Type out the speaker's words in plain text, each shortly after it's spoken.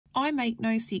I make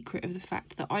no secret of the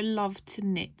fact that I love to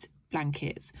knit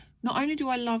blankets. Not only do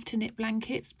I love to knit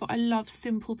blankets, but I love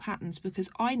simple patterns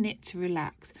because I knit to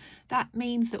relax. That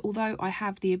means that although I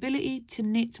have the ability to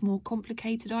knit more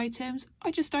complicated items,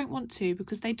 I just don't want to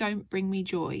because they don't bring me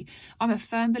joy. I'm a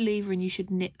firm believer in you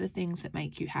should knit the things that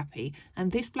make you happy,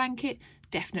 and this blanket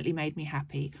definitely made me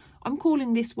happy. I'm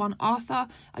calling this one Arthur.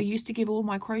 I used to give all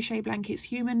my crochet blankets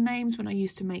human names when I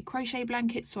used to make crochet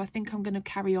blankets, so I think I'm going to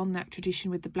carry on that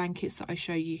tradition with the blankets that I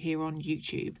show you here on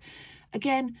YouTube.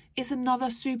 Again, it's another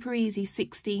super easy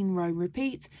 16 row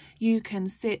repeat. You can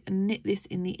sit and knit this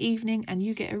in the evening and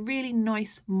you get a really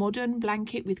nice modern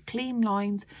blanket with clean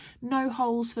lines, no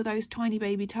holes for those tiny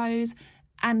baby toes,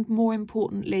 and more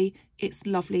importantly, it's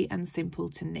lovely and simple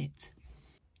to knit.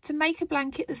 To make a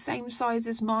blanket the same size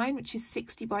as mine, which is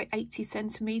 60 by 80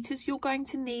 centimetres, you're going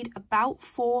to need about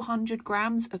 400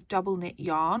 grams of double knit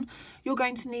yarn. You're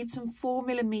going to need some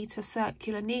 4mm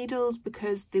circular needles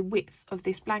because the width of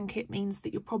this blanket means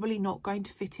that you're probably not going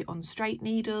to fit it on straight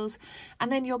needles.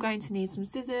 And then you're going to need some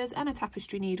scissors and a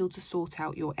tapestry needle to sort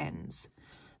out your ends.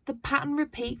 The pattern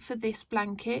repeat for this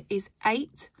blanket is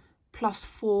 8 plus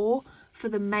 4 for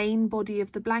the main body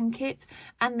of the blanket,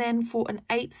 and then for an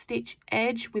 8-stitch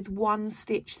edge with 1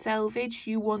 stitch selvage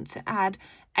you want to add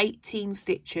 18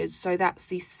 stitches. So that's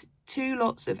these 2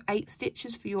 lots of 8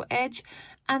 stitches for your edge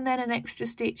and then an extra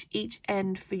stitch each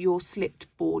end for your slipped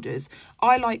borders.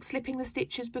 I like slipping the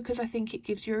stitches because I think it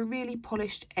gives you a really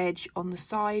polished edge on the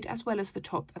side as well as the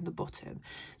top and the bottom.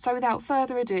 So without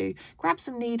further ado, grab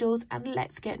some needles and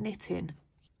let's get knitting.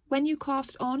 When you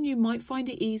cast on, you might find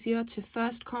it easier to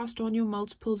first cast on your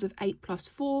multiples of 8 plus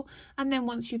 4, and then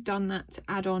once you've done that, to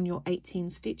add on your 18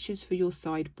 stitches for your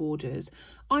side borders.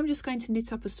 I'm just going to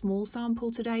knit up a small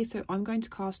sample today, so I'm going to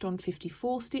cast on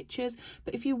 54 stitches,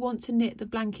 but if you want to knit the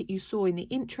blanket you saw in the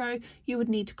intro, you would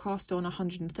need to cast on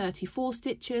 134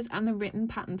 stitches, and the written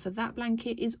pattern for that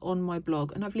blanket is on my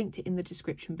blog, and I've linked it in the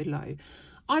description below.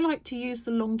 I like to use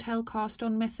the long tail cast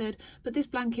on method, but this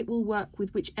blanket will work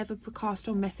with whichever cast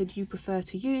on method you prefer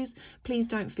to use. Please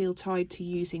don't feel tied to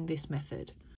using this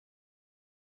method.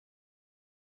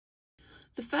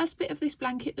 The first bit of this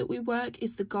blanket that we work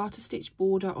is the garter stitch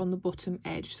border on the bottom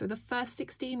edge. So the first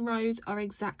 16 rows are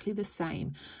exactly the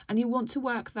same, and you want to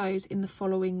work those in the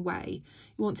following way.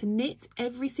 You want to knit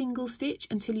every single stitch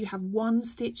until you have 1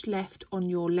 stitch left on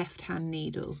your left hand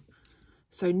needle.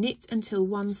 So knit until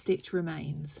 1 stitch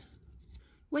remains.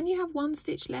 When you have 1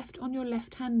 stitch left on your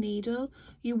left hand needle,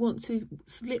 you want to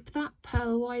slip that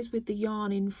purlwise with the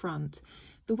yarn in front.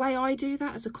 The way I do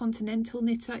that as a continental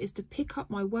knitter is to pick up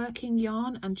my working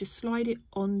yarn and just slide it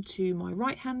onto my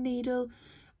right hand needle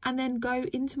and then go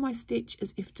into my stitch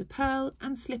as if to purl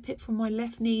and slip it from my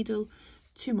left needle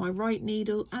to my right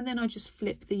needle, and then I just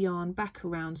flip the yarn back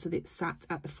around so that it's sat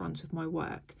at the front of my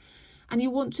work. And you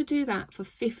want to do that for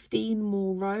 15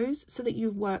 more rows so that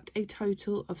you've worked a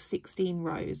total of 16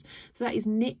 rows. So that is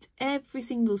knit every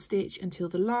single stitch until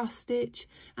the last stitch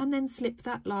and then slip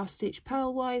that last stitch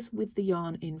purlwise with the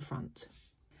yarn in front.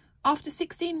 After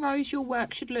 16 rows, your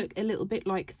work should look a little bit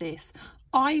like this.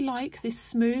 I like this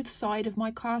smooth side of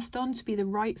my cast on to be the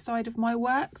right side of my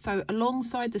work. So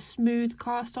alongside the smooth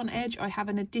cast on edge, I have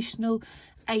an additional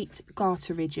 8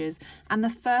 garter ridges, and the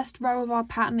first row of our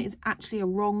pattern is actually a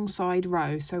wrong side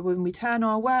row. So when we turn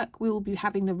our work, we will be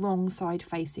having the wrong side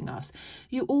facing us.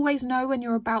 You always know when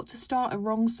you're about to start a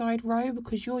wrong side row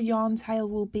because your yarn tail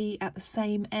will be at the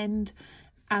same end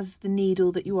as the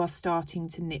needle that you are starting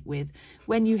to knit with.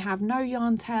 When you have no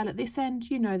yarn tail at this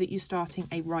end, you know that you're starting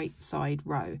a right side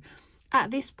row.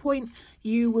 At this point,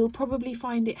 you will probably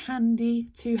find it handy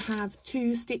to have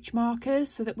 2 stitch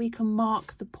markers so that we can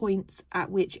mark the points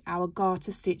at which our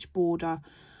garter stitch border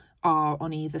are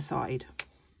on either side.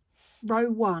 Row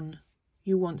 1,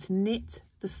 you want to knit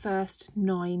the first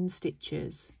 9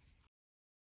 stitches.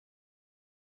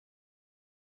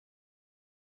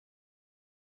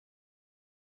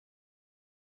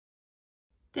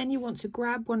 Then you want to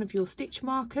grab one of your stitch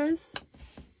markers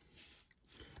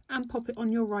and pop it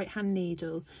on your right hand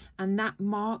needle, and that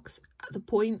marks the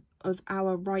point of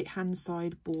our right hand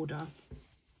side border.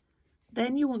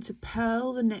 Then you want to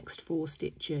purl the next 4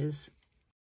 stitches.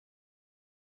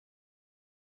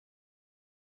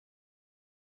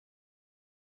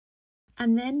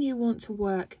 And then you want to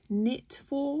work knit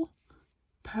 4,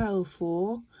 purl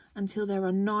 4 until there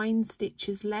are 9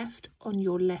 stitches left on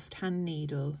your left hand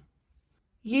needle.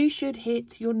 You should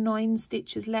hit your 9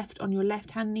 stitches left on your left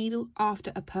hand needle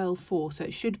after a purl 4, so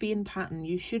it should be in pattern.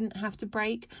 You shouldn't have to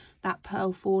break that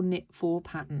purl 4 knit 4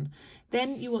 pattern.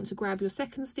 Then you want to grab your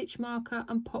second stitch marker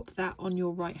and pop that on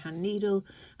your right hand needle,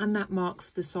 and that marks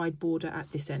the side border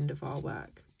at this end of our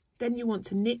work. Then you want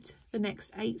to knit the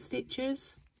next 8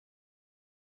 stitches,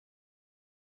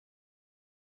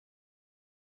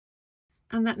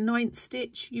 and that 9th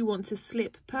stitch you want to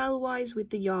slip purlwise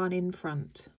with the yarn in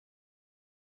front.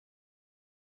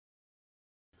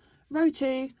 Row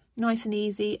 2, nice and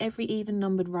easy. Every even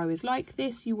numbered row is like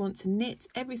this. You want to knit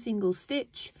every single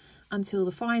stitch until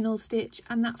the final stitch,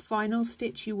 and that final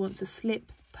stitch you want to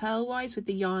slip purlwise with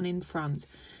the yarn in front.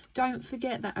 Don't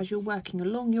forget that as you're working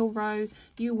along your row,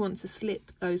 you want to slip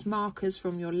those markers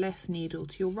from your left needle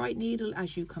to your right needle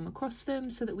as you come across them,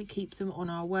 so that we keep them on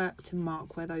our work to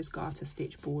mark where those garter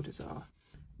stitch borders are.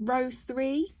 Row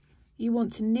 3, you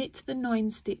want to knit the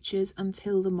 9 stitches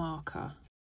until the marker.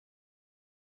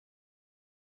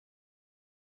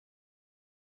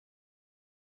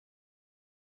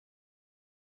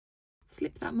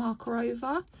 Slip that marker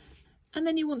over, and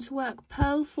then you want to work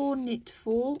purl 4 knit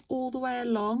 4 all the way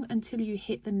along until you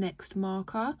hit the next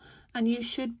marker, and you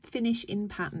should finish in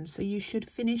pattern, so you should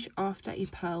finish after a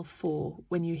purl 4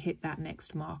 when you hit that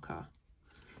next marker.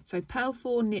 So purl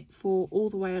 4 knit 4 all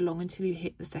the way along until you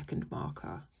hit the second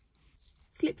marker.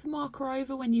 Slip the marker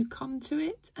over when you come to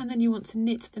it, and then you want to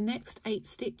knit the next 8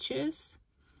 stitches,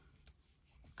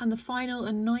 and the final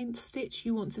and 9th stitch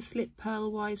you want to slip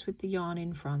purlwise with the yarn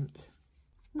in front.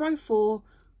 Row 4,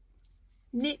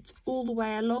 knit all the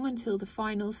way along until the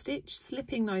final stitch,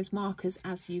 slipping those markers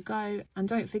as you go, and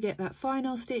don't forget that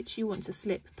final stitch you want to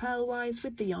slip purlwise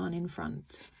with the yarn in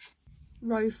front.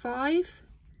 Row 5,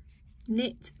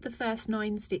 knit the first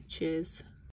 9 stitches.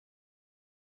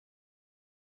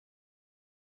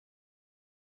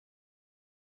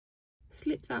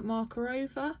 Slip that marker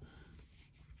over,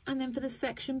 and then for the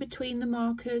section between the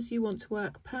markers you want to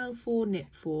work purl 4 knit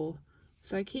 4.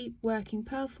 So keep working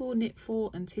purl 4 knit 4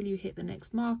 until you hit the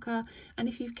next marker, and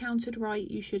if you've counted right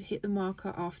you should hit the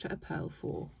marker after a purl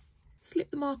 4. Slip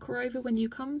the marker over when you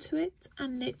come to it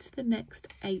and knit the next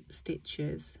 8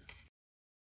 stitches.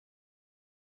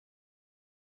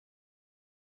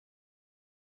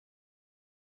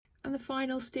 And the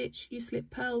final stitch you slip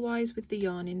purlwise with the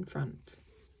yarn in front.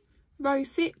 Row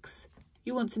 6,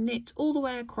 you want to knit all the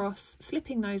way across,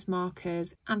 slipping those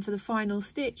markers, and for the final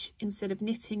stitch, instead of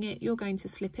knitting it, you're going to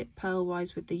slip it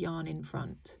purlwise with the yarn in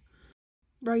front.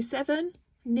 Row 7,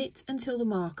 knit until the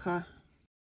marker.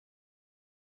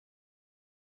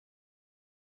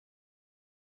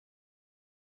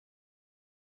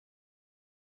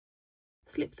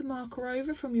 Slip the marker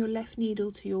over from your left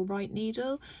needle to your right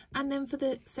needle, and then for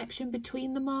the section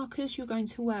between the markers, you're going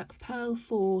to work purl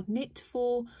 4 knit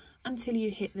 4 until you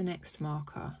hit the next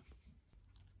marker.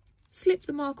 Slip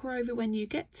the marker over when you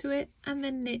get to it, and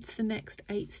then knit the next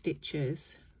 8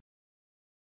 stitches.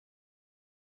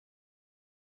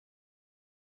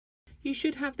 You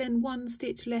should have then 1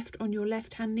 stitch left on your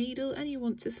left hand needle, and you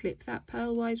want to slip that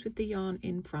purlwise with the yarn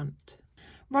in front.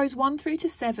 Rows 1 through to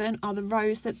 7 are the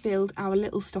rows that build our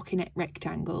little stockinette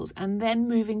rectangles, and then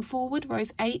moving forward,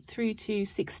 rows 8 through to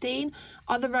 16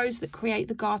 are the rows that create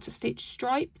the garter stitch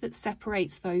stripe that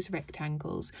separates those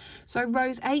rectangles. So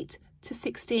rows 8 to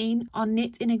 16 are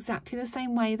knit in exactly the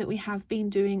same way that we have been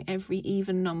doing every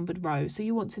even numbered row. So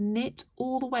you want to knit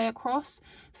all the way across,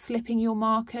 slipping your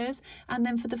markers, and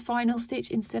then for the final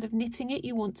stitch, instead of knitting it,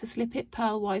 you want to slip it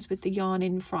purlwise with the yarn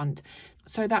in front.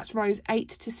 So that's rows 8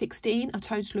 to 16, a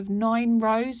total of 9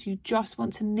 rows. You just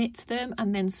want to knit them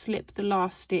and then slip the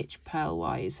last stitch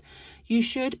purlwise. You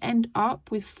should end up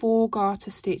with 4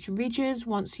 garter stitch ridges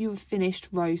once you have finished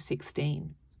row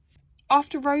 16.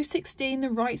 After row 16, the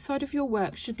right side of your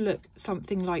work should look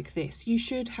something like this. You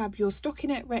should have your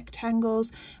stockinette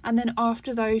rectangles, and then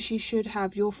after those you should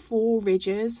have your 4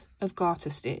 ridges of garter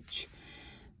stitch.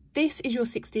 This is your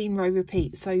 16 row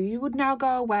repeat, so you would now go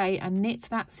away and knit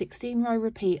that 16 row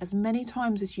repeat as many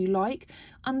times as you like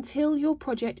until your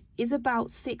project is about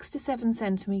 6 to 7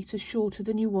 centimeters shorter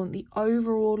than you want the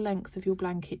overall length of your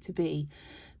blanket to be.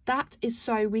 That is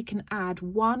so we can add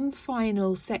one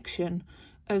final section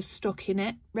of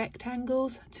stockinette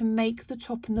rectangles to make the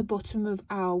top and the bottom of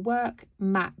our work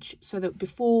match, so that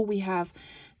before we have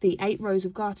the 8 rows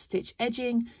of garter stitch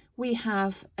edging, we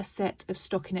have a set of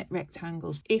stockinette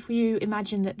rectangles. If you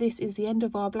imagine that this is the end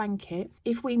of our blanket,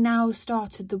 if we now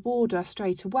started the border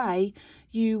straight away,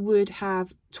 you would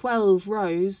have 12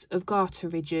 rows of garter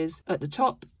ridges at the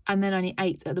top and then only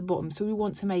 8 at the bottom, so we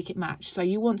want to make it match. So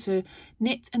you want to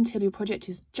knit until your project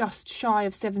is just shy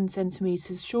of 7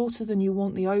 centimeters shorter than you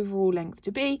want the overall length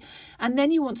to be, and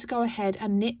then you want to go ahead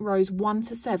and knit rows 1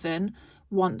 to 7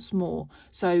 once more.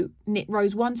 So knit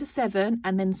rows 1 to 7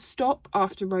 and then stop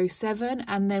after row 7,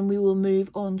 and then we will move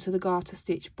on to the garter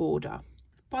stitch border.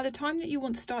 By the time that you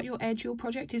want to start your edge, your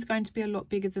project is going to be a lot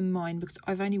bigger than mine because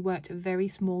I've only worked a very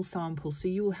small sample. So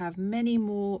you will have many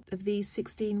more of these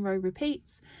 16 row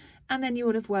repeats, and then you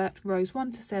would have worked rows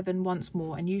 1 to 7 once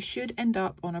more, and you should end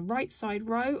up on a right side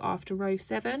row after row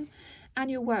 7, and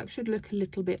your work should look a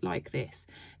little bit like this.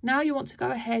 Now you want to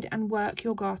go ahead and work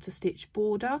your garter stitch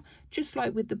border. Just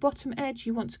like with the bottom edge,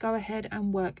 you want to go ahead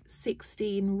and work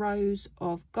 16 rows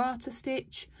of garter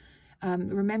stitch.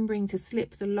 Remembering to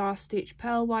slip the last stitch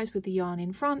purlwise with the yarn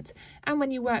in front, and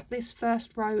when you work this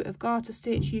first row of garter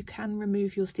stitch you can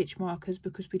remove your stitch markers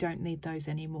because we don't need those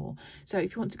anymore. So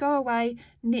if you want to go away,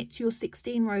 knit your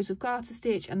 16 rows of garter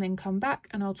stitch and then come back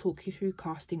and I'll talk you through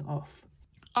casting off.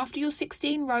 After your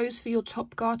 16 rows for your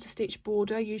top garter stitch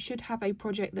border, you should have a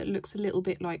project that looks a little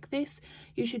bit like this.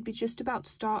 You should be just about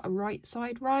to start a right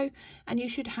side row, and you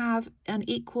should have an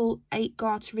equal 8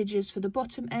 garter ridges for the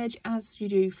bottom edge as you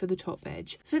do for the top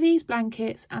edge. For these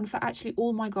blankets, and for actually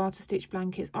all my garter stitch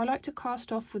blankets, I like to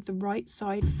cast off with the right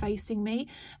side facing me,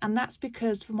 and that's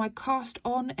because for my cast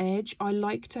on edge I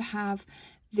like to have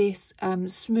this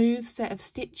smooth set of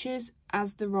stitches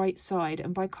as the right side,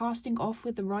 and by casting off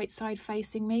with the right side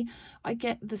facing me I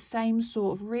get the same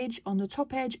sort of ridge on the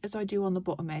top edge as I do on the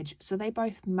bottom edge, so they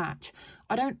both match.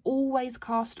 I don't always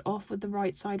cast off with the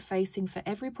right side facing for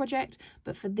every project,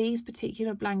 but for these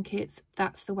particular blankets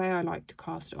that's the way I like to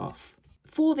cast off.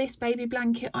 For this baby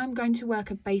blanket, I'm going to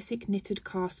work a basic knitted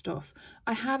cast off.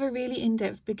 I have a really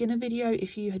in-depth beginner video.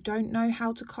 If you don't know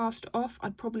how to cast off,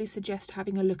 I'd probably suggest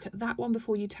having a look at that one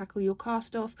before you tackle your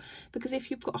cast off, because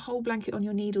if you've got a whole blanket on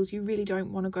your needles, you really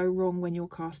don't want to go wrong when you're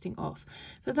casting off.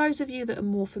 For those of you that are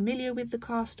more familiar with the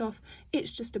cast off,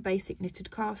 it's just a basic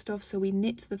knitted cast off. So we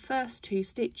knit the first 2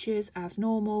 stitches as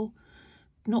normal,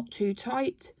 not too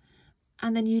tight,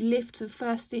 and then you lift the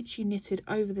first stitch you knitted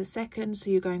over the second,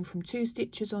 so you're going from 2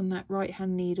 stitches on that right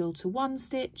hand needle to 1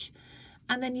 stitch,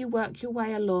 and then you work your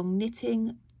way along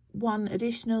knitting 1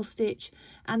 additional stitch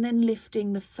and then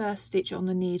lifting the first stitch on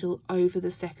the needle over the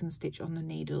second stitch on the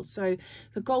needle. So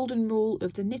the golden rule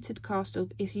of the knitted cast off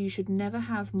is you should never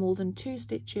have more than 2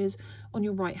 stitches on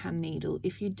your right hand needle.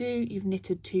 If you do, you've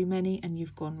knitted too many and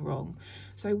you've gone wrong.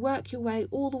 So work your way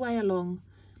all the way along,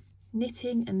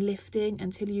 knitting and lifting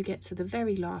until you get to the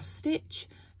very last stitch,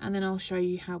 and then I'll show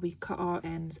you how we cut our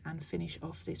ends and finish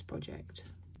off this project.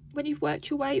 When you've worked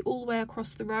your way all the way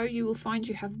across the row, you will find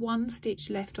you have 1 stitch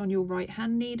left on your right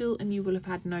hand needle and you will have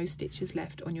had no stitches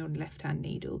left on your left hand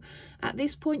needle. At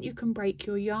this point you can break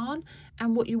your yarn,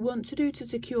 and what you want to do to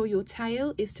secure your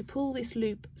tail is to pull this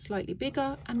loop slightly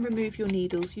bigger and remove your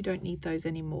needles. You don't need those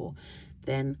anymore.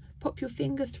 Then pop your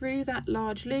finger through that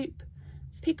large loop,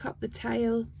 pick up the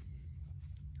tail,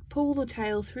 pull the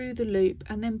tail through the loop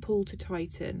and then pull to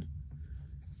tighten.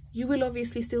 You will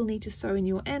obviously still need to sew in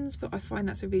your ends, but I find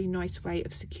that's a really nice way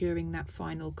of securing that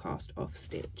final cast off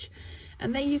stitch.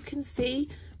 And there you can see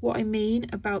what I mean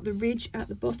about the ridge at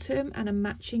the bottom and a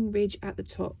matching ridge at the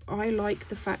top. I like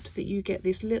the fact that you get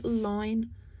this little line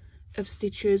of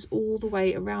stitches all the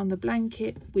way around the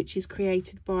blanket, which is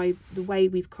created by the way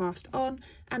we've cast on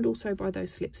and also by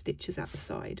those slip stitches at the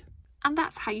side. And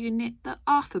that's how you knit the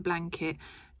Arthur blanket.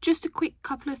 Just a quick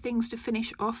couple of things to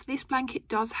finish off. This blanket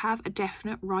does have a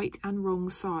definite right and wrong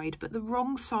side, but the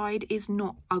wrong side is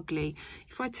not ugly.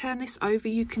 If I turn this over,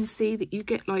 you can see that you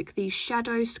get like these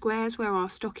shadow squares where our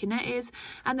stockinette is,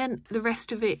 and then the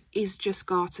rest of it is just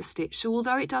garter stitch. So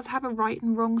although it does have a right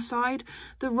and wrong side,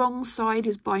 the wrong side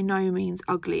is by no means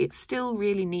ugly. It's still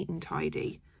really neat and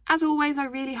tidy. As always, I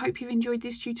really hope you've enjoyed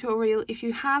this tutorial. If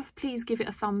you have, please give it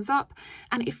a thumbs up.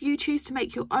 And if you choose to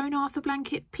make your own Arthur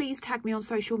blanket, please tag me on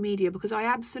social media because I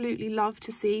absolutely love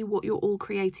to see what you're all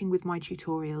creating with my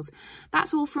tutorials.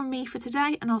 That's all from me for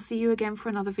today, and I'll see you again for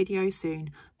another video soon.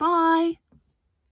 Bye!